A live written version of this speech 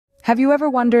Have you ever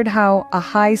wondered how a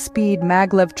high-speed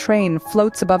maglev train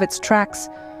floats above its tracks,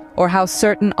 or how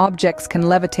certain objects can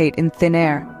levitate in thin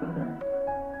air?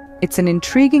 It's an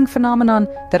intriguing phenomenon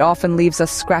that often leaves us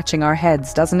scratching our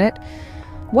heads, doesn't it?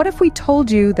 What if we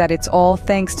told you that it's all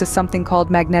thanks to something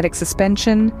called magnetic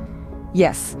suspension?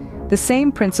 Yes, the same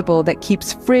principle that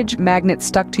keeps fridge magnets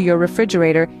stuck to your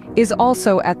refrigerator is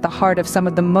also at the heart of some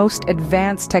of the most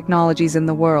advanced technologies in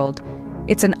the world.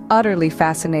 It's an utterly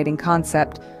fascinating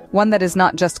concept, one that is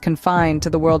not just confined to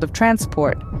the world of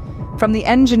transport. From the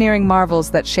engineering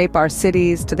marvels that shape our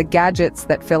cities to the gadgets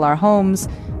that fill our homes,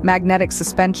 magnetic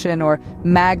suspension, or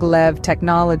maglev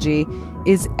technology,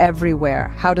 is everywhere.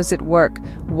 How does it work?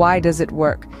 Why does it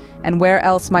work? And where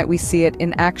else might we see it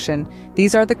in action?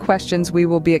 These are the questions we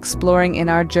will be exploring in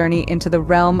our journey into the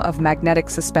realm of magnetic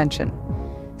suspension.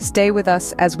 Stay with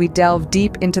us as we delve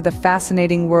deep into the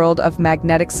fascinating world of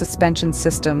magnetic suspension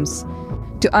systems.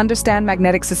 To understand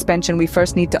magnetic suspension, we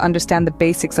first need to understand the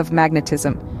basics of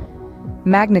magnetism.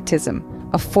 Magnetism,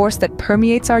 a force that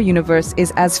permeates our universe,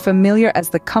 is as familiar as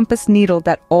the compass needle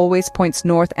that always points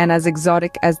north and as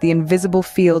exotic as the invisible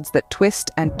fields that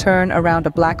twist and turn around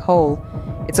a black hole.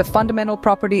 It's a fundamental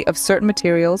property of certain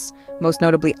materials, most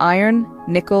notably iron,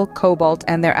 nickel, cobalt,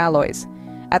 and their alloys.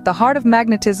 At the heart of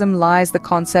magnetism lies the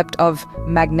concept of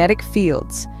magnetic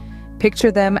fields.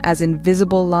 Picture them as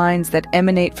invisible lines that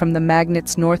emanate from the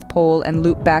magnet's north pole and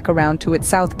loop back around to its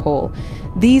south pole.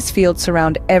 These fields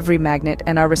surround every magnet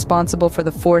and are responsible for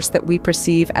the force that we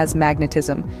perceive as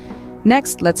magnetism.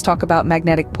 Next, let's talk about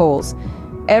magnetic poles.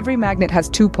 Every magnet has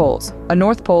two poles, a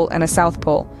north pole and a south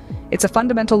pole. It's a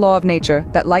fundamental law of nature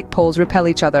that like poles repel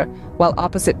each other, while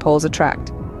opposite poles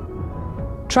attract.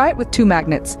 Try it with two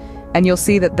magnets, and you'll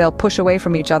see that they'll push away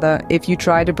from each other if you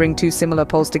try to bring two similar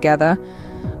poles together.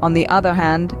 On the other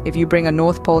hand, if you bring a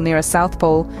north pole near a south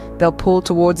pole, they'll pull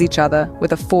towards each other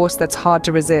with a force that's hard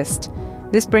to resist.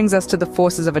 This brings us to the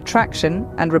forces of attraction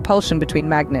and repulsion between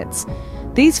magnets.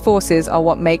 These forces are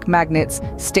what make magnets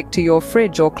stick to your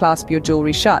fridge or clasp your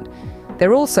jewelry shut.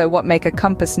 They're also what make a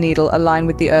compass needle align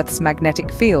with the Earth's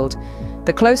magnetic field.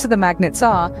 The closer the magnets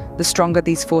are, the stronger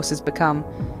these forces become.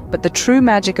 But the true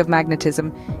magic of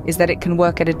magnetism is that it can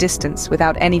work at a distance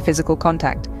without any physical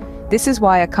contact. This is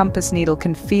why a compass needle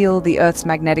can feel the Earth's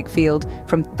magnetic field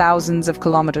from thousands of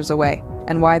kilometers away,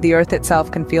 and why the Earth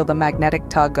itself can feel the magnetic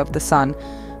tug of the Sun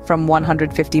from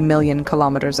 150 million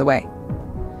kilometers away.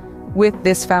 With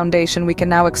this foundation, we can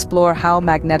now explore how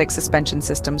magnetic suspension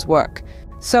systems work.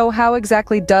 So how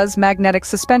exactly does magnetic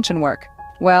suspension work?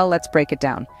 Well, let's break it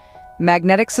down.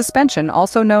 Magnetic suspension,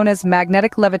 also known as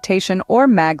magnetic levitation or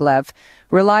maglev,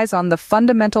 relies on the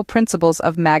fundamental principles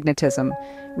of magnetism.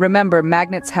 Remember,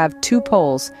 magnets have two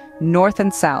poles, north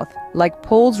and south. Like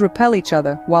poles repel each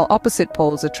other, while opposite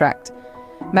poles attract.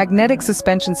 Magnetic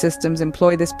suspension systems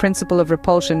employ this principle of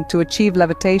repulsion to achieve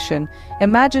levitation.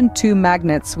 Imagine two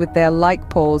magnets with their like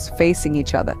poles facing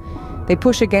each other. They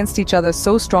push against each other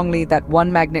so strongly that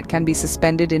one magnet can be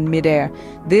suspended in midair.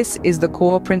 This is the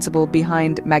core principle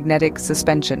behind magnetic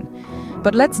suspension.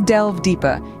 But let's delve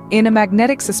deeper. In a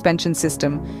magnetic suspension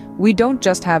system, we don't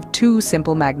just have two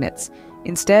simple magnets.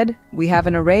 Instead, we have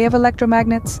an array of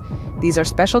electromagnets. These are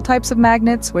special types of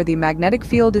magnets where the magnetic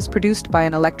field is produced by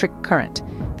an electric current.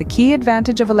 The key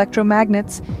advantage of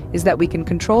electromagnets is that we can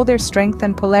control their strength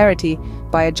and polarity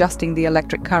by adjusting the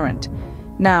electric current.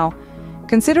 Now,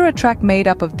 consider a track made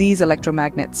up of these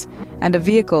electromagnets, and a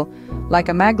vehicle, like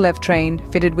a maglev train,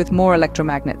 fitted with more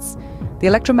electromagnets. The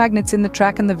electromagnets in the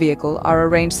track and the vehicle are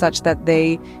arranged such that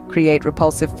they create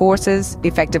repulsive forces,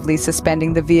 effectively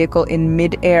suspending the vehicle in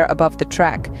mid-air above the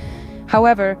track.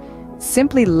 However,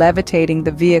 simply levitating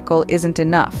the vehicle isn't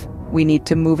enough. We need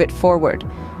to move it forward.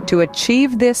 To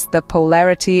achieve this, the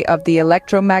polarity of the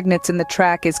electromagnets in the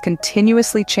track is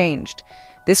continuously changed.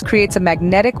 This creates a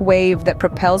magnetic wave that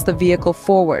propels the vehicle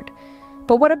forward.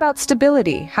 But what about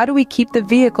stability? How do we keep the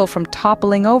vehicle from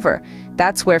toppling over?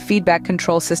 That's where feedback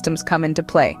control systems come into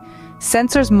play.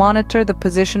 Sensors monitor the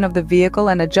position of the vehicle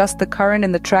and adjust the current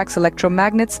in the track's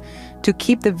electromagnets to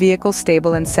keep the vehicle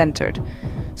stable and centered.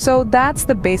 So that's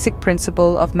the basic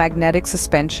principle of magnetic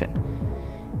suspension.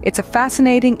 It's a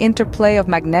fascinating interplay of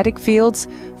magnetic fields,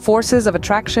 forces of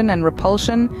attraction and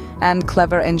repulsion, and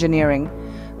clever engineering.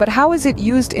 But how is it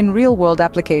used in real-world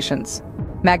applications?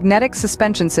 Magnetic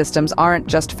suspension systems aren't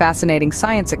just fascinating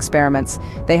science experiments,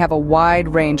 they have a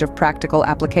wide range of practical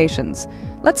applications.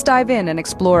 Let's dive in and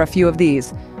explore a few of these.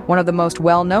 One of the most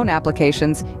well-known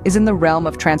applications is in the realm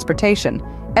of transportation.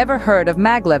 Ever heard of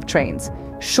maglev trains?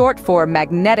 Short for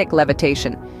magnetic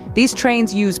levitation. These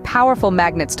trains use powerful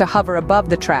magnets to hover above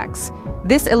the tracks.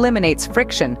 This eliminates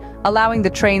friction, allowing the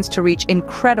trains to reach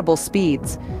incredible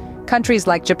speeds. Countries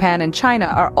like Japan and China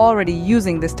are already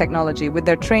using this technology, with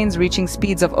their trains reaching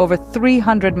speeds of over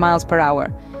 300 miles per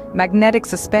hour. Magnetic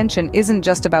suspension isn't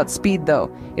just about speed, though.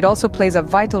 It also plays a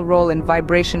vital role in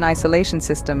vibration isolation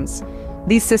systems.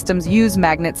 These systems use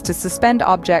magnets to suspend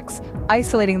objects,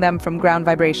 isolating them from ground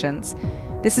vibrations.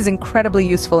 This is incredibly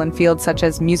useful in fields such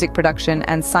as music production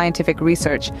and scientific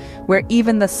research, where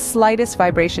even the slightest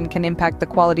vibration can impact the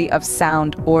quality of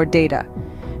sound or data.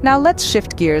 Now let's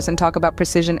shift gears and talk about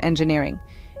precision engineering.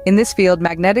 In this field,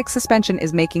 magnetic suspension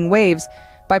is making waves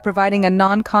by providing a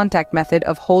non-contact method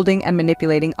of holding and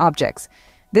manipulating objects.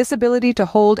 This ability to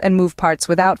hold and move parts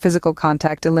without physical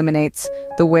contact eliminates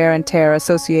the wear and tear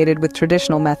associated with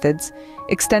traditional methods,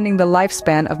 extending the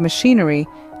lifespan of machinery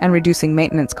and reducing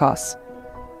maintenance costs.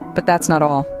 But that's not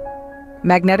all.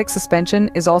 Magnetic suspension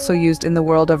is also used in the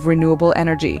world of renewable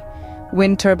energy.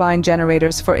 Wind turbine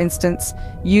generators, for instance,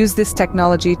 use this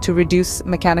technology to reduce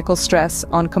mechanical stress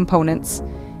on components,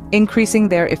 increasing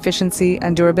their efficiency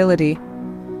and durability.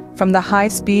 From the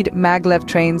high-speed maglev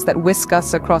trains that whisk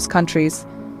us across countries,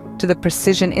 to the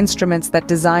precision instruments that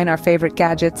design our favorite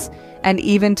gadgets, and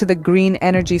even to the green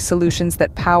energy solutions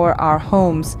that power our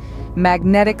homes,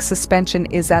 magnetic suspension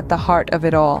is at the heart of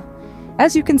it all.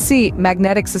 As you can see,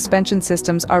 magnetic suspension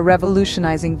systems are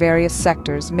revolutionizing various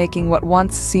sectors, making what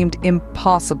once seemed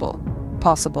impossible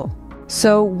possible.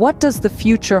 So, what does the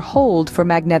future hold for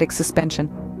magnetic suspension?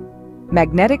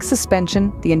 Magnetic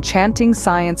suspension, the enchanting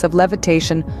science of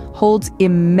levitation, holds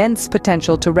immense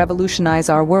potential to revolutionize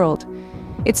our world.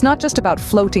 It's not just about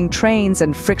floating trains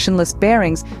and frictionless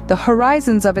bearings. The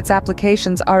horizons of its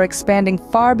applications are expanding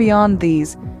far beyond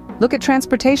these. Look at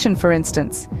transportation, for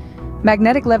instance.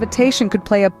 Magnetic levitation could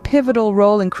play a pivotal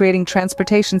role in creating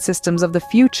transportation systems of the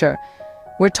future.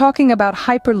 We're talking about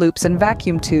hyperloops and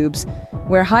vacuum tubes,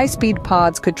 where high-speed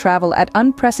pods could travel at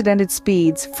unprecedented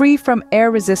speeds, free from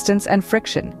air resistance and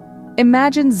friction.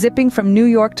 Imagine zipping from New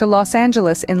York to Los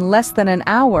Angeles in less than an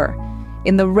hour.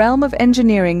 In the realm of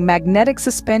engineering, magnetic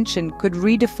suspension could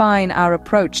redefine our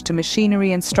approach to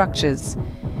machinery and structures.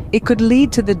 It could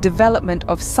lead to the development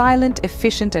of silent,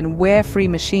 efficient, and wear-free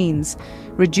machines,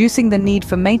 reducing the need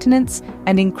for maintenance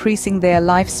and increasing their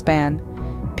lifespan.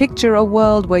 Picture a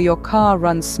world where your car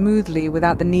runs smoothly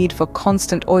without the need for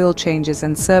constant oil changes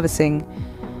and servicing.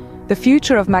 The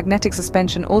future of magnetic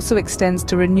suspension also extends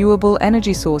to renewable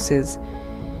energy sources.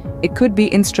 It could be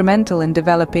instrumental in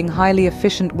developing highly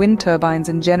efficient wind turbines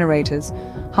and generators,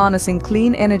 harnessing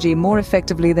clean energy more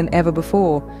effectively than ever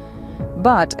before.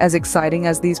 But, as exciting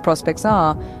as these prospects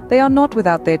are, they are not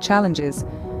without their challenges.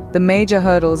 The major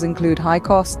hurdles include high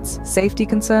costs, safety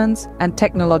concerns, and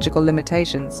technological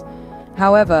limitations.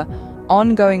 However,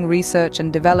 ongoing research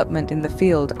and development in the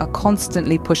field are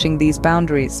constantly pushing these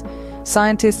boundaries.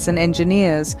 Scientists and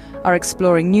engineers are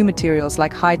exploring new materials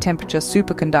like high-temperature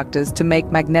superconductors to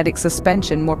make magnetic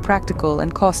suspension more practical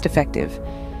and cost-effective.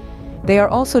 They are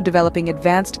also developing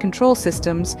advanced control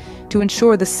systems to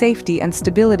ensure the safety and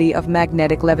stability of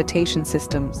magnetic levitation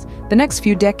systems. The next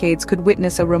few decades could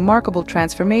witness a remarkable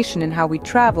transformation in how we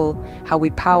travel, how we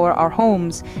power our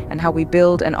homes, and how we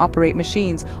build and operate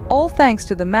machines, all thanks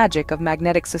to the magic of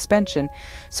magnetic suspension.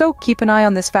 So keep an eye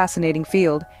on this fascinating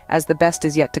field, as the best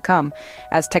is yet to come.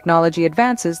 As technology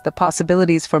advances, the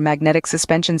possibilities for magnetic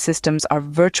suspension systems are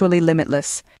virtually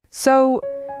limitless. So,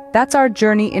 that's our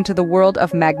journey into the world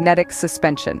of magnetic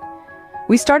suspension.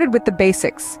 We started with the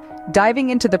basics, diving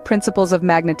into the principles of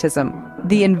magnetism,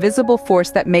 the invisible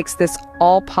force that makes this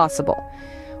all possible.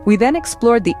 We then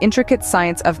explored the intricate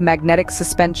science of magnetic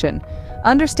suspension,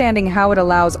 understanding how it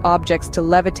allows objects to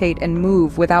levitate and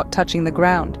move without touching the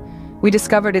ground. We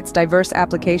discovered its diverse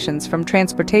applications, from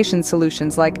transportation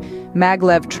solutions like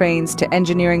maglev trains to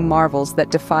engineering marvels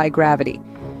that defy gravity.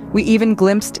 We even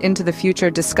glimpsed into the future,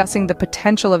 discussing the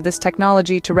potential of this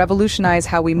technology to revolutionize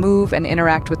how we move and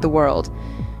interact with the world.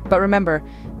 But remember,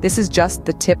 this is just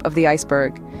the tip of the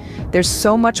iceberg. There's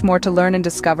so much more to learn and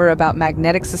discover about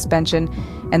magnetic suspension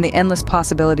and the endless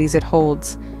possibilities it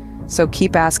holds. So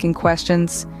keep asking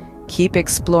questions, keep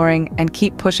exploring, and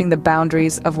keep pushing the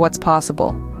boundaries of what's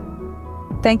possible.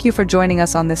 Thank you for joining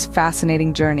us on this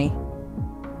fascinating journey.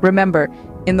 Remember,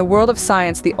 in the world of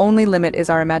science, the only limit is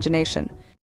our imagination.